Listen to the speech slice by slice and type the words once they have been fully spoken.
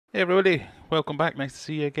Hey everybody, welcome back. Nice to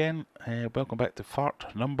see you again. Welcome back to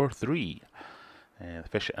fart number 3,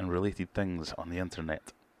 fish and related things on the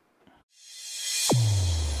internet.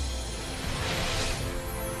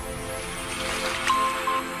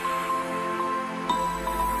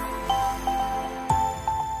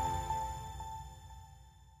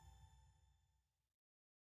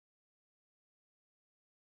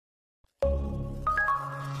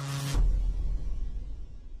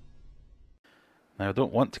 Now, I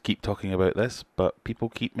don't want to keep talking about this, but people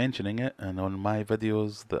keep mentioning it, and on my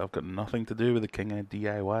videos that I've got nothing to do with the king of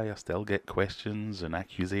DIY, I still get questions and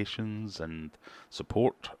accusations and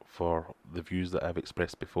support for the views that I've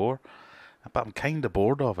expressed before. But I'm kind of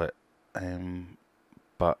bored of it.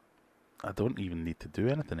 But I don't even need to do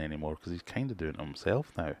anything anymore because he's kind of doing it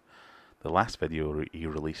himself now. The last video he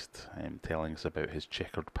released, telling us about his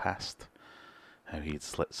checkered past, how he'd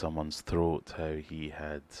slit someone's throat, how he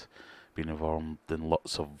had been involved in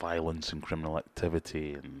lots of violence and criminal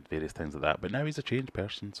activity and various things like that. But now he's a changed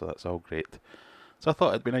person, so that's all great. So I thought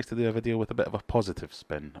it'd be nice to do a video with a bit of a positive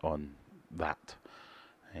spin on that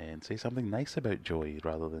and say something nice about Joey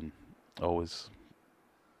rather than always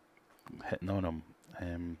hitting on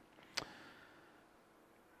him.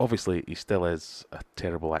 Obviously, he still is a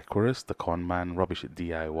terrible aquarist, a con man, rubbish at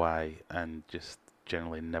DIY, and just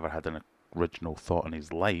generally never had an original thought in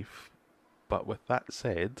his life. But with that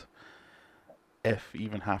said, if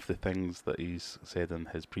even half the things that he's said in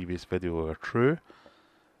his previous video are true,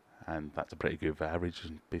 and that's a pretty good average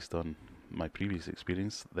based on my previous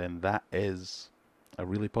experience, then that is a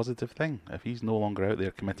really positive thing. If he's no longer out there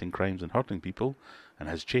committing crimes and hurting people and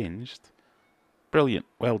has changed, brilliant,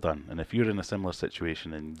 well done. And if you're in a similar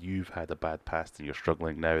situation and you've had a bad past and you're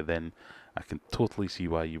struggling now, then I can totally see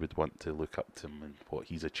why you would want to look up to him and what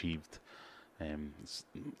he's achieved in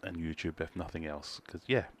YouTube, if nothing else. Because,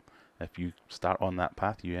 yeah, if you start on that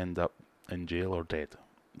path, you end up in jail or dead,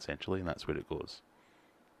 essentially, and that's where it goes.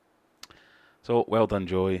 So, well done,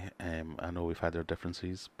 Joey. I know we've had our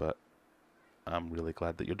differences, but I'm really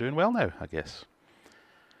glad that you're doing well now, I guess.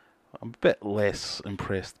 I'm a bit less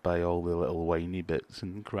impressed by all the little whiny bits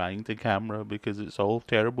and crying to camera because it's all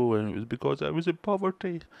terrible and it was because I was in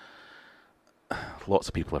poverty. Lots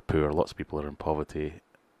of people are poor, lots of people are in poverty.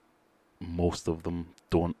 Most of them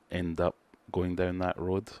don't end up going down that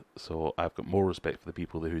road, so I've got more respect for the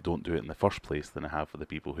people who don't do it in the first place than I have for the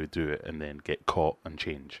people who do it and then get caught and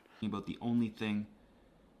change. About the only thing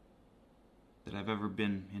that I've ever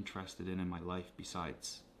been interested in my life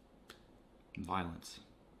besides violence.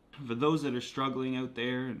 For those that are struggling out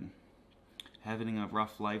there and having a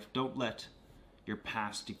rough life, don't let your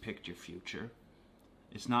past depict your future.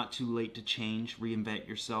 It's not too late to change, reinvent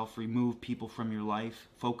yourself, remove people from your life,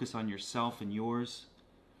 focus on yourself and yours.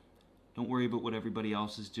 Don't worry about what everybody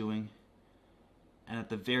else is doing. And at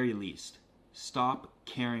the very least, stop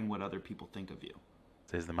caring what other people think of you.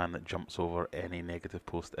 Says the man that jumps over any negative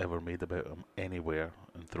post ever made about him anywhere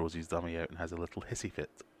and throws his dummy out and has a little hissy fit.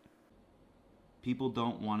 People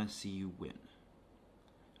don't want to see you win.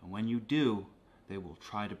 And when you do, they will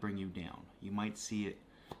try to bring you down. You might see it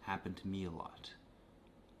happen to me a lot,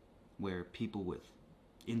 where people with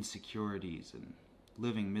insecurities and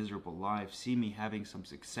living miserable lives see me having some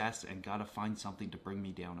success and gotta find something to bring me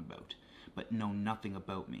down about, but know nothing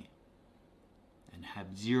about me and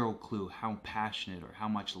have zero clue how passionate or how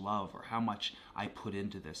much love or how much I put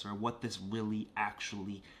into this or what this really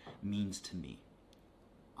actually means to me.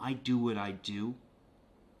 I do what I do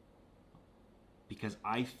because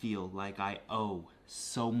I feel like I owe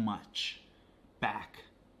so much back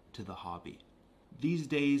to the hobby. These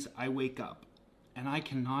days I wake up and I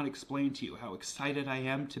cannot explain to you how excited I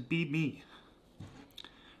am to be me.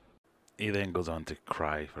 He then goes on to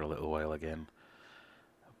cry for a little while again.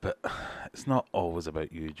 But it's not always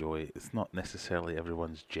about you, Joey. It's not necessarily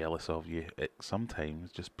everyone's jealous of you. It's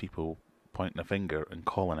sometimes just people pointing a finger and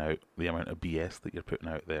calling out the amount of BS that you're putting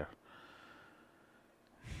out there.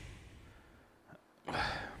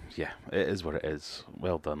 Yeah, it is what it is.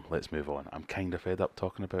 Well done. Let's move on. I'm kind of fed up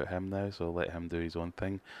talking about him now, so I'll let him do his own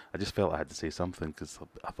thing. I just felt I had to say something because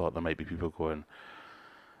I thought there might be people going,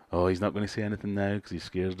 oh, he's not going to say anything now because he's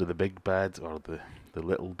scared of the big bad or the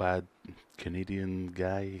little bad Canadian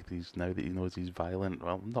guy. Now that he knows he's violent.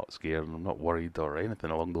 Well, I'm not scared and I'm not worried or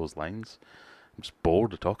anything along those lines. I'm just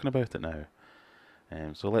bored of talking about it now.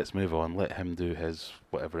 So let's move on. Let him do his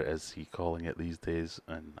whatever it is he's calling it these days,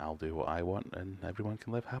 and I'll do what I want, and everyone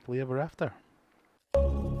can live happily ever after.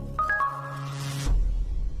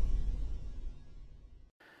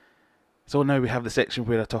 So now we have the section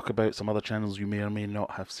where I talk about some other channels you may or may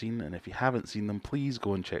not have seen, and if you haven't seen them, please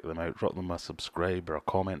go and check them out. Drop them a subscribe or a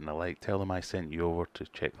comment and a like. Tell them I sent you over to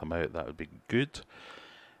check them out. That would be good.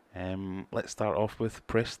 Let's start off with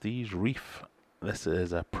Prestige Reef. This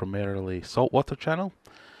is a primarily saltwater channel.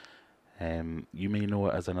 You may know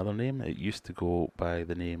it as another name. It used to go by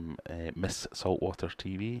the name Miss Saltwater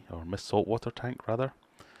TV, or Miss Saltwater Tank rather.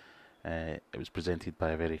 It was presented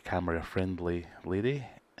by a very camera friendly lady.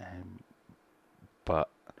 But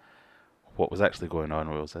what was actually going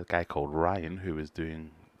on was a guy called Ryan who was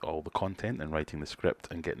doing all the content and writing the script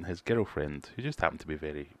and getting his girlfriend, who just happened to be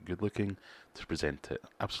very good looking, to present it.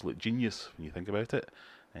 Absolute genius when you think about it.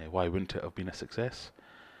 Why wouldn't it have been a success?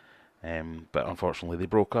 But unfortunately they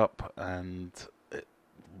broke up and it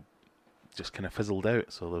just kind of fizzled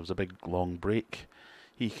out, so there was a big long break.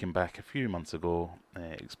 He came back a few months ago,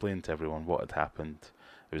 explained to everyone what had happened.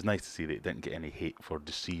 It was nice to see that he didn't get any hate for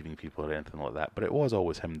deceiving people or anything like that, but it was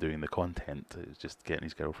always him doing the content. It was just getting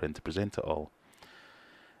his girlfriend to present it all.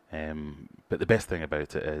 But the best thing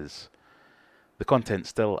about it is the content's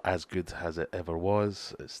still as good as it ever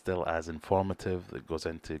was. It's still as informative. It goes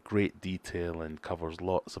into great detail and covers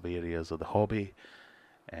lots of areas of the hobby.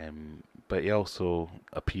 But he also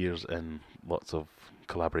appears in lots of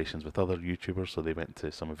collaborations with other YouTubers. So they went to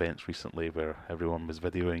some events recently where everyone was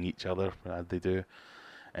videoing each other as they do.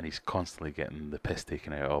 And he's constantly getting the piss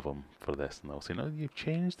taken out of him for this, and they'll say, "No, you've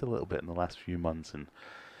changed a little bit in the last few months." And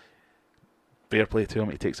fair play to him;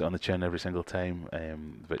 he takes it on the chin every single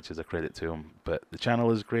time, which is a credit to him. But the channel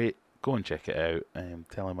is great. Go and check it out.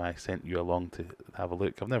 Tell him I sent you along to have a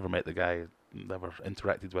look. I've never met the guy, never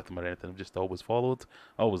interacted with him or anything. I've just always followed,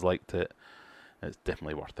 always liked it. It's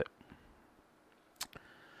definitely worth it.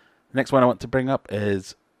 The next one I want to bring up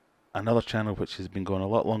is another channel which has been going a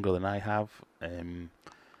lot longer than I have.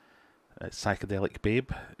 Psychedelic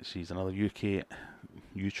Babe. She's another UK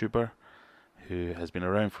YouTuber who has been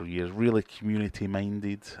around for years, really community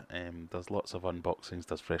minded, does lots of unboxings,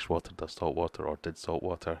 does freshwater, does saltwater, or did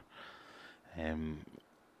saltwater.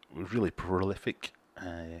 Really prolific.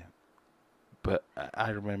 But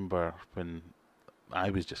I remember when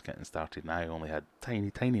I was just getting started and I only had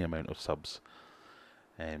tiny amount of subs.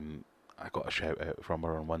 I got a shout out from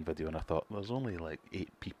her on one video and I thought, there's only like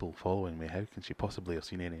 8 people following me, how can she possibly have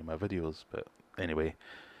seen any of my videos? But anyway,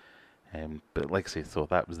 but like I say, so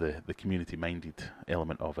that was the community minded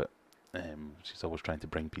element of it. She's always trying to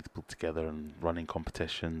bring people together and running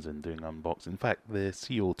competitions and doing unboxing. In fact, the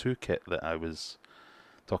CO2 kit that I was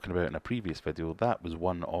talking about in a previous video, that was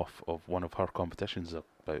one off of one of her competitions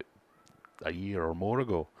about a year or more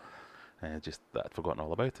ago. Just that I'd forgotten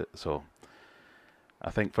all about it. So I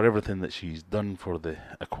think for everything that she's done for the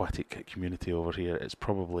aquatic community over here, it's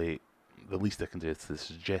probably the least I can do is to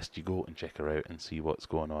suggest you go and check her out and see what's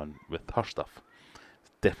going on with her stuff. It's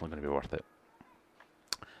definitely going to be worth it.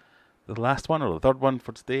 The last one, or the third one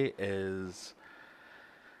for today, is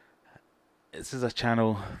this is a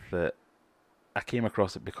channel that I came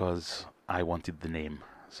across it because I wanted the name.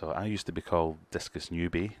 So I used to be called Discus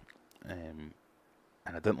Newbie, and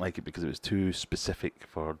I didn't like it because it was too specific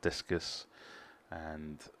for discus.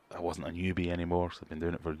 And I wasn't a newbie anymore, so I've been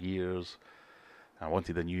doing it for years. I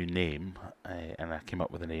wanted a new name, and I came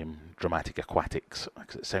up with the name Dramatic Aquatics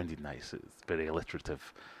because it sounded nice. It's very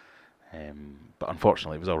alliterative, but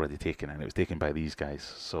unfortunately, it was already taken, and it was taken by these guys.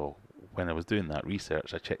 So when I was doing that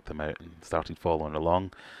research, I checked them out and started following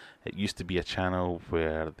along. It used to be a channel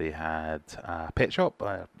where they had a pet shop,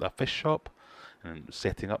 a fish shop, and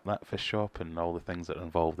setting up that fish shop and all the things that are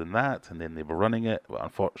involved in that, and then they were running it, but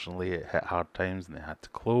unfortunately it hit hard times and they had to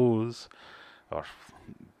close. Or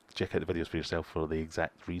check out the videos for yourself for the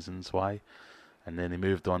exact reasons why. And then they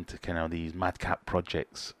moved on to kind of these madcap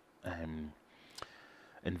projects,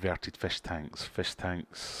 inverted fish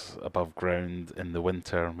tanks above ground in the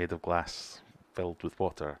winter, made of glass, filled with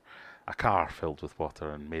water, a car filled with water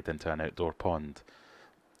and made into an outdoor pond.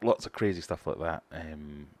 Lots of crazy stuff like that.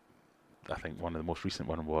 I think one of the most recent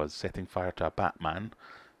one was setting fire to a Batman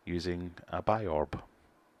using a biorb,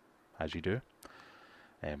 as you do.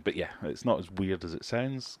 But yeah, it's not as weird as it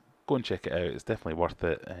sounds. Go and check it out, it's definitely worth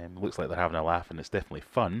it. Looks like they're having a laugh and it's definitely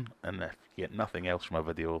fun, and if you get nothing else from a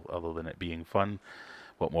video other than it being fun,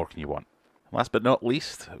 what more can you want? Last but not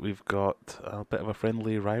least, we've got a bit of a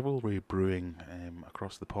friendly rivalry brewing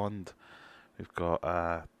across the pond. We've got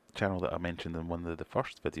a channel that I mentioned in one of the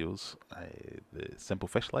first videos, the Simple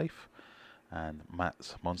Fish Life, and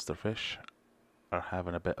Matt's Monster Fish are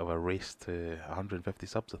having a bit of a race to 150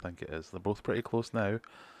 subs, I think it is. They're both pretty close now,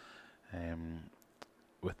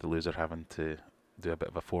 with the loser having to do a bit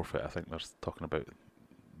of a forfeit. I think they're talking about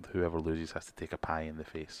whoever loses has to take a pie in the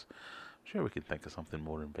face Sure, we can think of something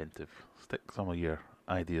more inventive. Stick some of your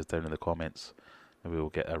ideas down in the comments. Maybe we'll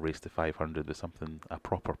get a race to 500 with something, a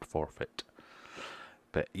proper forfeit.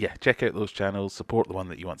 But yeah, check out those channels, support the one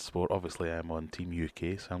that you want to support. Obviously, I'm on Team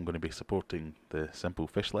UK, so I'm going to be supporting the Simple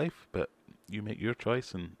Fish Life, but you make your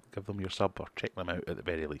choice and give them your sub or check them out at the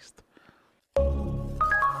very least.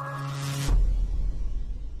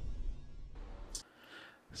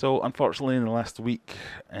 So, unfortunately, in the last week,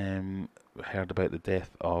 we heard about the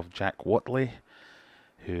death of Jack Watley,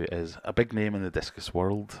 who is a big name in the discus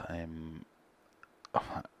world.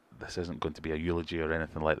 This isn't going to be a eulogy or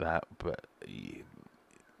anything like that, but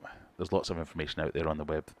there's lots of information out there on the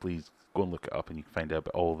web. Please go and look it up and you can find out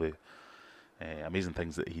about all the amazing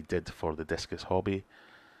things that he did for the discus hobby.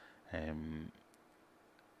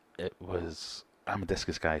 I'm a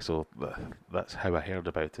discus guy, so that's how I heard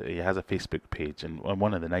about it. He has a Facebook page, and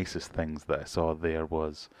one of the nicest things that I saw there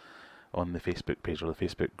was on the Facebook page, or the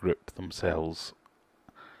Facebook group themselves,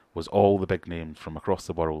 was all the big names from across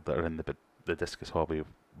the world that are in the discus hobby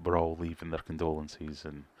were all leaving their condolences,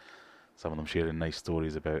 and some of them sharing nice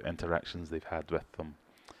stories about interactions they've had with them.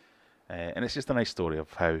 And it's just a nice story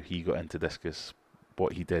of how he got into discus,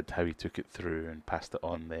 what he did, how he took it through and passed it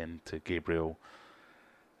on then to Gabriel,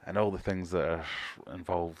 and all the things that are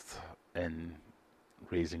involved in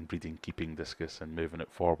raising, breeding, keeping discus and moving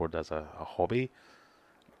it forward as a hobby.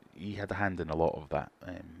 He had a hand in a lot of that,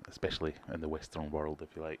 especially in the Western world,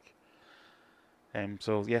 if you like.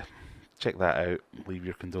 So yeah, check that out. Leave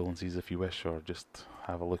your condolences if you wish, or just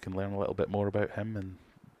have a look and learn a little bit more about him and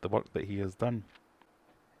the work that he has done.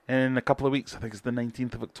 In a couple of weeks, I think it's the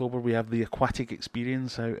 19th of October, we have the Aquatic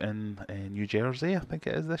Experience out in New Jersey, I think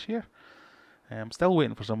it is this year. I'm still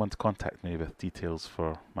waiting for someone to contact me with details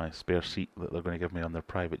for my spare seat that they're going to give me on their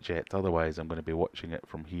private jet. Otherwise, I'm going to be watching it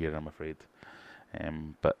from here, I'm afraid.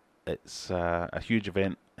 But it's a huge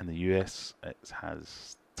event in the US. It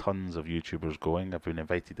has tons of YouTubers going. I've been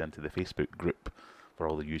invited into the Facebook group for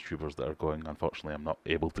all the YouTubers that are going. Unfortunately, I'm not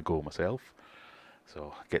able to go myself.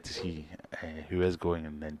 So I get to see who is going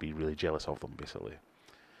and then be really jealous of them, basically.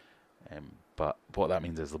 But what that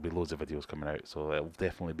means is there'll be loads of videos coming out, so it'll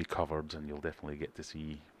definitely be covered, and you'll definitely get to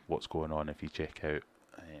see what's going on if you check out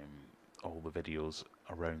all the videos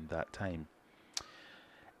around that time.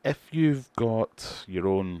 If you've got your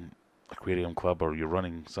own aquarium club or you're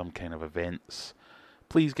running some kind of events,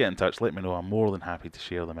 please get in touch, let me know. I'm more than happy to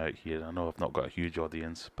share them out here. I know I've not got a huge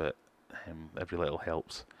audience, but every little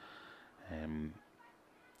helps.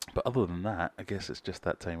 But other than that, I guess it's just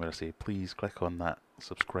that time where I say please click on that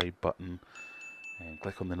subscribe button and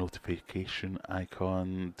click on the notification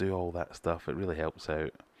icon, do all that stuff. It really helps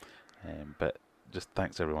out. But just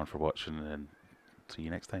thanks everyone for watching, and see you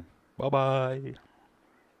next time. Bye bye.